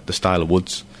the style of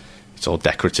woods. It's all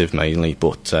decorative mainly,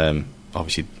 but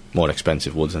obviously more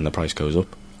expensive woods, and the price goes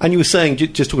up. And you were saying,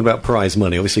 just talking about prize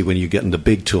money, obviously when you get in the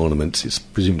big tournaments, it's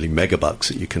presumably megabucks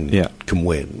that you can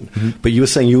win. Mm-hmm. But you were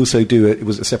saying you also do it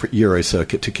was a separate Euro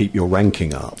circuit to keep your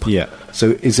ranking up. Yeah.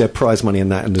 So is there prize money in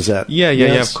that, and is that... Yeah,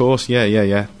 of course,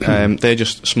 yeah. They're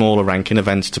just smaller ranking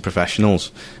events to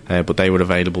professionals, but they were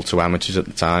available to amateurs at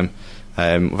the time.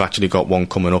 We've actually got one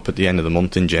coming up at the end of the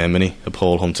month in Germany, the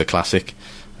Paul Hunter Classic,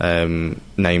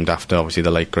 named after, obviously, the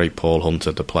late, great Paul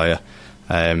Hunter, the player.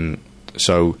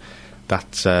 So...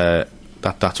 That's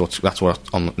what's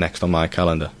on next on my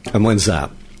calendar. And when's that?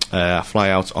 I fly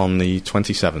out on the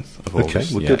 27th of August.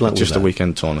 Okay, well, good luck with just that. a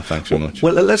weekend tournament, thanks very much.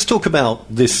 Well, let's talk about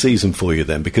this season for you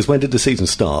then, because when did the season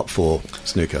start for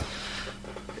snooker?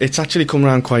 It's actually come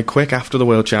around quite quick after the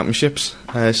World Championships.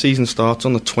 Season starts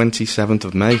on the 27th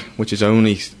of May, which is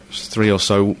only 3 or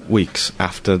so weeks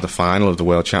after the final of the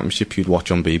World Championship you'd watch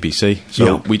on BBC.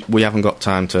 So we haven't got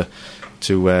time to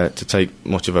take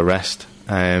much of a rest.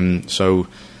 So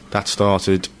that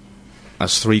started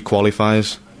as 3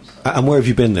 qualifiers. And where have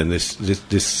you been then this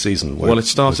season? Well, it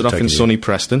started off in sunny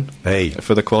Preston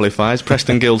for the qualifiers.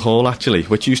 Preston Guildhall, actually,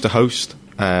 which used to host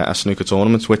a snooker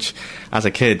tournament, which as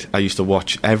a kid I used to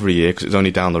watch every year because it was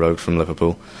only down the road from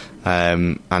Liverpool.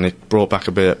 And it brought back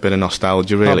a bit of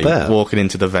nostalgia, really, walking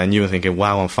into the venue and thinking,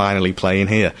 wow, I'm finally playing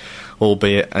here,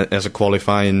 albeit as a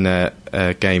qualifying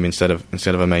game instead of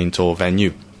a main tour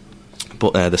venue.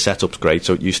 But the setup's great,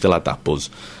 so you still had that buzz.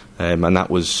 And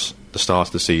that was the start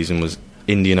of the season, was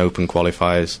Indian Open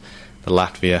qualifiers, the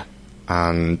Latvia,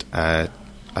 and a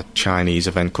Chinese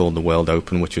event called the World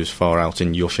Open, which was far out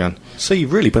in Yushan. So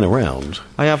you've really been around.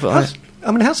 I have.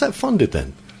 How's that funded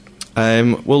then?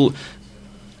 Well,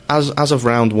 as of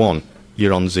round 1,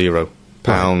 you're on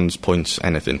 £0, points,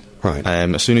 anything. Right.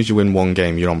 As soon as you win one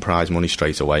game, you're on prize money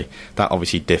straight away. That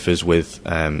obviously differs with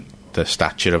the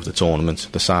stature of the tournament,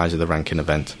 the size of the ranking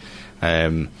event,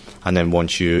 and then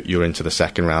once you're into the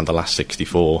second round, the last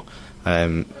 64,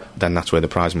 then that's where the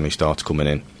prize money starts coming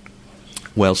in.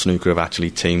 World Snooker have actually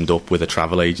teamed up with a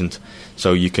travel agent,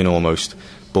 so you can almost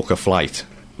book a flight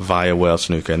via World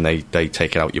Snooker, and they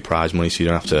take out your prize money, so you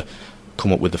don't have to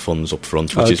come up with the funds up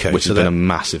front, which has been a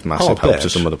massive help to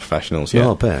some of the professionals. Yeah,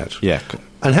 I'll bet. Yeah.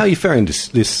 And how are you faring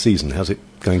this season? How's it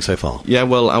going so far? Yeah,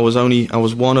 well, I was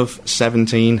one of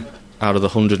 17 out of the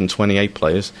 128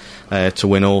 players to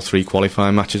win all 3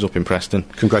 qualifying matches up in Preston.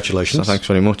 Congratulations. So thanks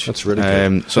very much. That's really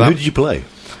good. So who did you play?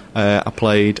 I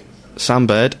played Sam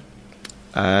Baird,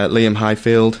 Liam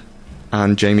Highfield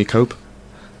and Jamie Cope.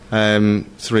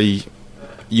 3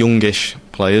 youngish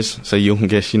players. So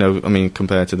youngish,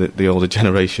 compared to the older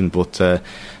generation, but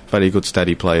very good,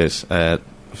 steady players.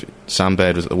 Sam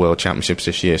Baird was at the World Championships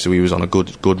this year, so he was on a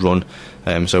good run.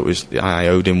 So I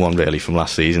owed him one really from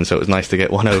last season, so it was nice to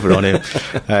get one over on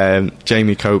him.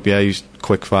 Jamie Cope, he's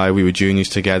quick fire. We were juniors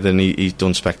together, and he's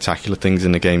done spectacular things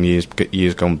in the game years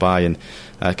gone by. And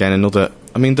again,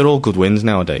 they're all good wins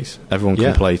nowadays. Everyone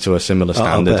can play to a similar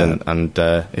standard, and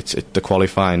the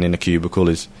qualifying in a cubicle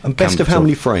is. And best of how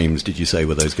many frames did you say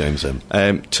were those games in?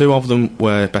 2 of them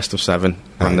were best of 7,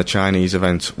 right. And the Chinese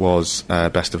event was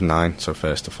best of 9, so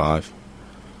first to 5.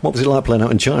 What was it like playing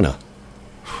out in China?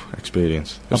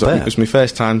 Experience. It was my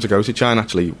first time to go to China,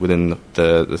 actually, within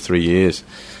the 3 years.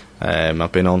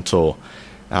 I've been on tour,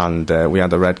 and we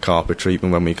had a red carpet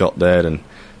treatment when we got there, and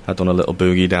I'd done a little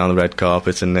boogie down the red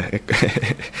carpet, and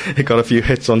it got a few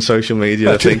hits on social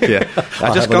media, I think, yeah.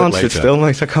 I just can't sit still,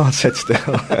 mate. I can't sit still.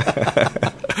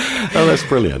 Oh, that's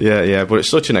brilliant. Yeah, but it's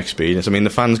such an experience. The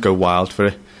fans go wild for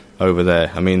it over there.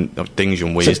 Ding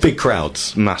Junhui. So it's big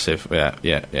crowds. Massive, yeah.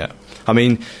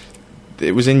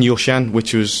 It was in Yushan,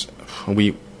 which was...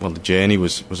 the journey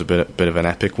was a bit of an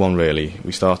epic one, really.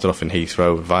 We started off in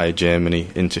Heathrow, via Germany,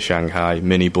 into Shanghai,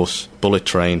 minibus, bullet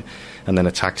train, and then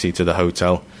a taxi to the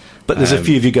hotel. But there's a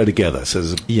few of you go together, so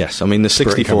there's yes, there's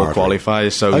 64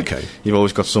 qualifiers, so you've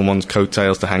always got someone's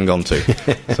coattails to hang on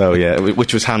to. So yeah,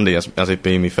 which was handy as it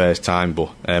being my first time,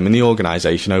 but and the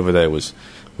organisation over there was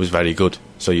very good.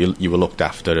 So you were looked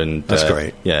after, and that's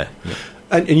great. Yeah.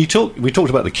 And we talked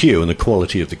about the queue and the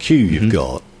quality of the queue you've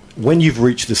got. When you've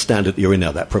reached the standard that you're in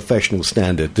now, that professional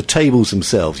standard, the tables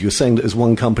themselves, you were saying that there's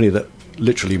one company that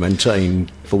literally maintain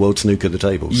for World Snooker the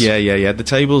tables. Yeah. The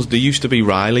tables, there used to be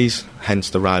Riley's, hence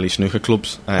the Riley Snooker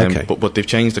Clubs. But they've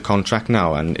changed the contract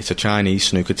now, and it's a Chinese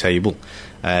snooker table,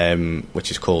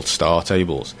 which is called Star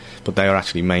Tables. But they are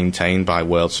actually maintained by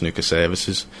World Snooker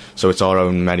Services. So it's our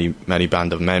own many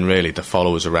band of men, really, that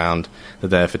follow us around. They're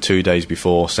there for 2 days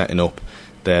before setting up.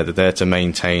 They're there to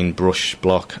maintain, brush,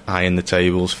 block, iron the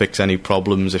tables, fix any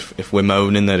problems if we're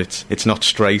moaning that it's not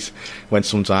straight, when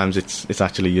sometimes it's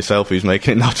actually yourself who's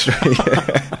making it not straight.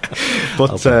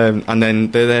 But and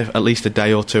then they're there at least a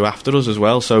day or 2 after us as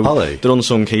well. So they're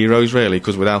unsung heroes, really,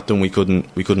 because without them we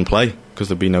couldn't play, because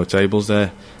there'd be no tables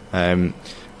there.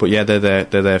 But yeah, they're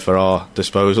there for our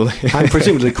disposal. And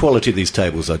presumably the quality of these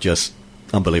tables are just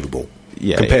unbelievable.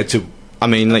 Yeah, compared to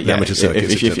amateur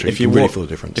circuits, if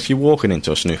you're walking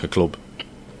into a snooker club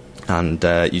and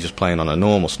you're just playing on a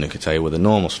normal snooker table with a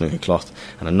normal snooker cloth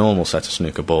and a normal set of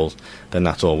snooker balls, then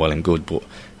that's all well and good. But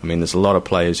there's a lot of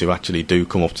players who actually do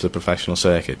come up to the professional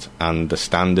circuit, and the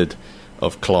standard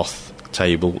of cloth,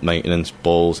 table, maintenance,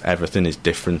 balls, everything is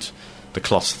different. The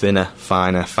cloth's thinner,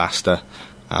 finer, faster,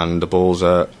 and the balls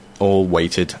are all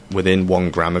weighted within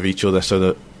 1 gram of each other, so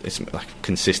that it's like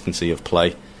consistency of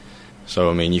play.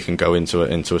 So you can go into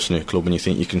a snooker club and you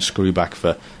think you can screw back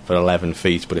for 11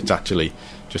 feet, but it's actually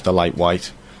just a light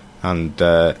white, and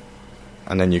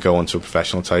then you go onto a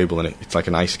professional table and it's like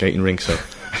an ice skating rink. So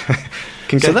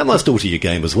so that must alter your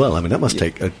game as well. That must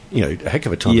take a heck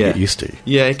of a time to get used to.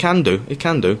 Yeah, it can do.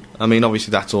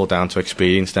 Obviously that's all down to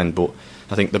experience then, but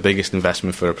I think the biggest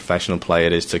investment for a professional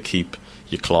player is to keep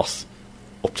your cloth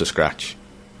up to scratch.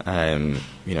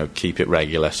 Keep it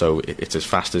regular, so it's as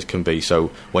fast as can be. So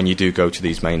when you do go to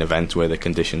these main events where the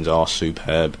conditions are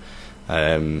superb,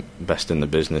 best in the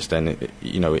business, then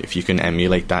if you can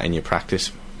emulate that in your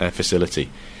practice facility,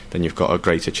 then you've got a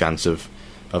greater chance of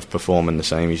performing the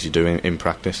same as you do in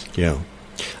practice. Yeah.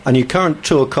 And your current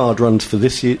tour card runs for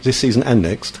this season and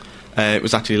next? It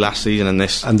was actually last season and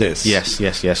this. And this? Yes.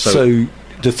 So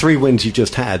the 3 wins you've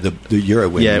just had, the Euro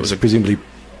wins, it was presumably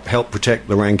help protect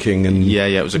the ranking, and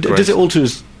it was a great... Does it alter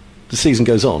as the season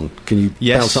goes on? Can you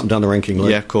bounce up and down the ranking?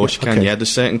 Yeah, of course you can. Okay. Yeah,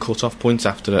 there's certain cut-off points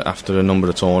after a number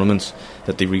of tournaments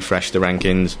that they refresh the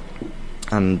rankings,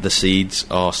 and the seeds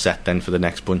are set then for the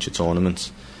next bunch of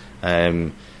tournaments.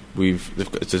 There's a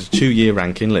 2-year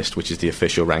ranking list, which is the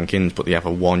official rankings, but they have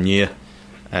a 1-year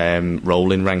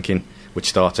rolling ranking, which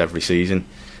starts every season,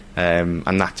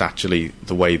 and that's actually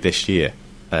the way this year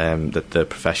that the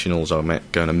professionals are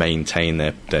going to maintain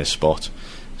their spot.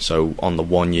 So on the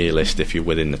 1-year list, if you're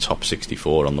within the top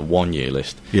 64 on the 1-year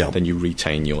list, then you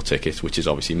retain your ticket, which is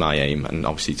obviously my aim, and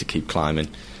obviously to keep climbing.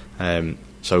 But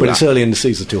it's early in the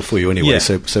season still for you anyway,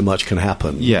 so much can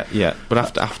happen. Yeah.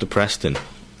 But after Preston,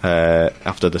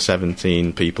 after the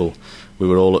 17 people we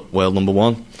were all at world number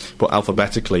 1. But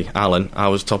alphabetically, Alan, I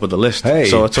was top of the list. Hey.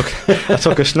 So I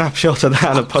took a snapshot of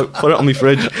that and put it on my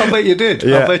fridge. I bet you did.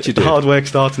 Yeah, I bet you did. Hard work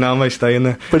starts now, mate, staying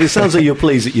there. But it sounds like you're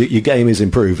pleased that your game is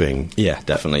improving. Yeah,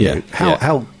 definitely, yeah.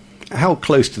 How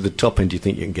close to the top end do you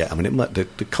think you can get? I mean,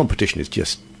 the competition is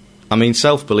just... I mean,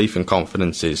 self-belief and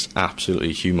confidence is absolutely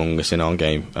humongous in our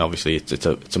game. Obviously, it's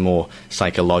a more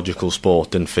psychological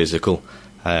sport than physical.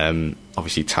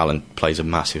 Obviously, talent plays a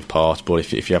massive part, but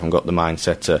if you haven't got the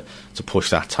mindset to push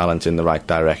that talent in the right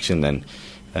direction, then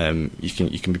you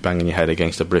can be banging your head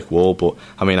against a brick wall. But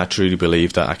I mean, I truly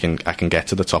believe that I can get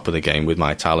to the top of the game with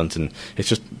my talent, and it's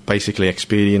just basically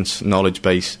experience, knowledge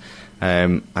base,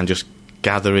 and just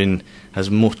gathering as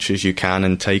much as you can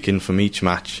and taking from each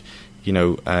match.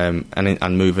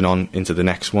 And moving on into the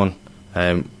next one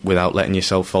without letting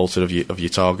yourself falter of your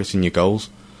targets and your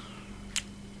goals.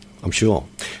 I'm sure.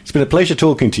 It's been a pleasure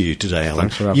talking to you today, Alan.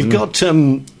 Thanks for having You've me. got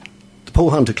the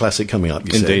Paul Hunter Classic coming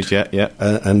up, you Indeed, said. yeah.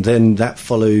 And then that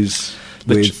follows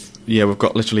with... Yeah, we've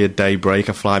got literally a day break.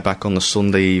 I fly back on the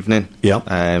Sunday evening. Yeah.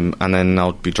 And then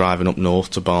I'll be driving up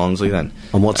north to Barnsley then.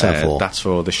 And what's that for? That's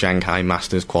for the Shanghai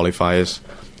Masters qualifiers.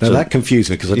 Now, that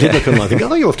confused me, because I did look online and think,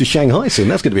 you're off to Shanghai soon.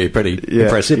 That's going to be pretty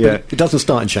impressive, but it doesn't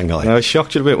start in Shanghai. I was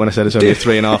shocked a bit when I said it's only a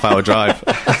 3.5 hour drive.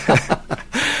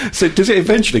 So does it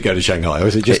eventually go to Shanghai, or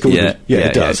is it just called...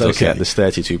 It does. Okay. Yeah, there's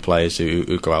 32 players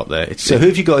who go out there. So who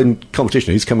have you got in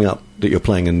competition? Who's coming up that you're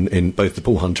playing in both the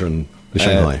Paul Hunter and the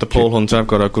Shanghai? The Paul Hunter, I've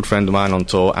got a good friend of mine on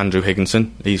tour, Andrew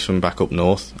Higginson. He's from back up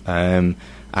north, and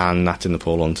that's in the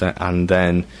Paul Hunter. And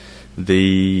then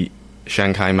the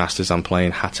Shanghai Masters, I'm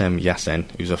playing Hatem Yassen,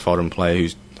 who's a foreign player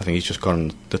I think he's just gone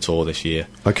on the tour this year.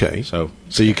 Okay. So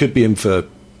you could be in for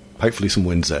hopefully some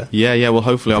wins there. Yeah, well,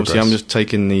 hopefully. Progress. Obviously, I'm just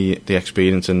taking the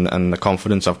experience and the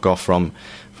confidence I've got from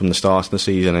the start of the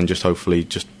season, and just hopefully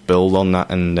just build on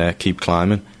that and keep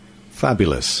climbing.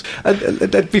 Fabulous.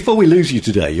 Before we lose you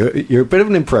today, you're a bit of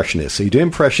an impressionist, so you do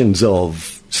impressions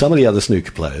of some of the other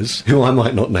snooker players, who I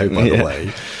might not know, by the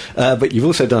way. But you've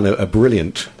also done a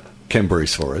brilliant Ken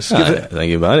Bruce for us. Thank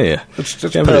you, buddy. That's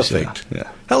perfect. Yeah.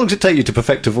 How long does it take you to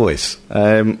perfect a voice?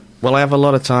 Well, I have a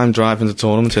lot of time driving to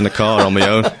tournaments in the car on my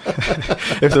own.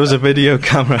 If there was a video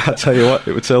camera, I'll tell you what,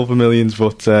 it would sell for millions.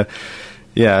 But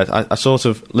I sort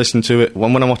of listen to it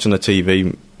when I'm watching the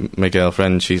TV. My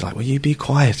girlfriend, she's like, "Will you be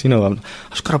quiet?"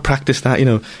 I've just got to practice that.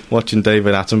 Watching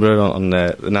David Attenborough on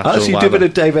the Natural. Oh, so you do a bit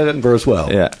of David Attenborough as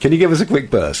well. Yeah. Can you give us a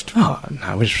quick burst? Oh,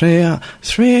 now it's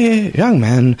three young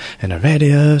men in a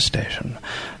radio station,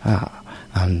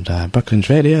 and Brooklyn's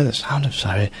Radio, the sound of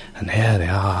Surrey, and here they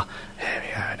are. Here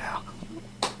we are now.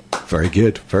 Very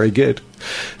good, very good.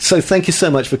 So thank you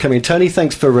so much for coming, Tony.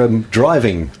 Thanks for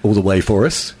driving all the way for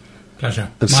us.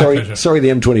 Pleasure. And My pleasure. sorry the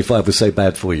M25 was so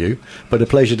bad for you, but a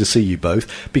pleasure to see you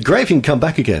both. Be great if you can come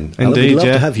back again. Indeed, We'd love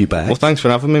yeah. to have you back. Well, thanks for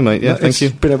having me, mate. Yeah, thank you.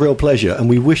 It's been a real pleasure, and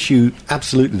we wish you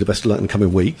absolutely the best of luck in the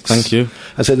coming weeks. Thank you.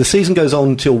 And so the season goes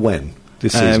on till when,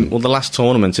 this season? Well, the last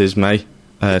tournament is May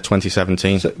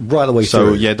 2017. So right the way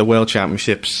through. So, the World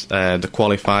Championships, the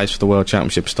qualifiers for the World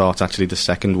Championships start actually the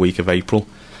second week of April.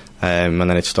 And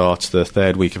then it starts the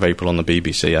third week of April on the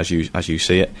BBC as you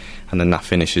see it, and then that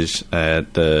finishes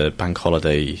the bank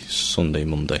holiday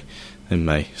Monday in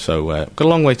May. So got a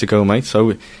long way to go, mate.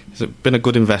 So it's been a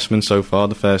good investment so far.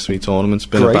 The first 3 tournaments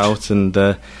been Great. about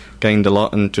and gained a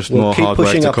lot, and just We'll more keep hard work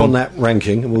pushing to up come. on that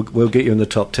ranking, and we'll get you in the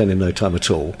top 10 in no time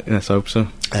at all. Let's hope so.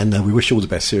 And we wish you all the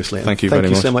best, seriously. Thank you very much.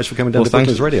 Thank you so much for coming down to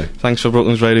thanks, Brooklands Radio. Thanks for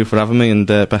Brooklands Radio for having me, and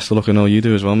best of luck in all you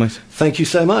do as well, mate. Thank you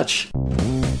so much.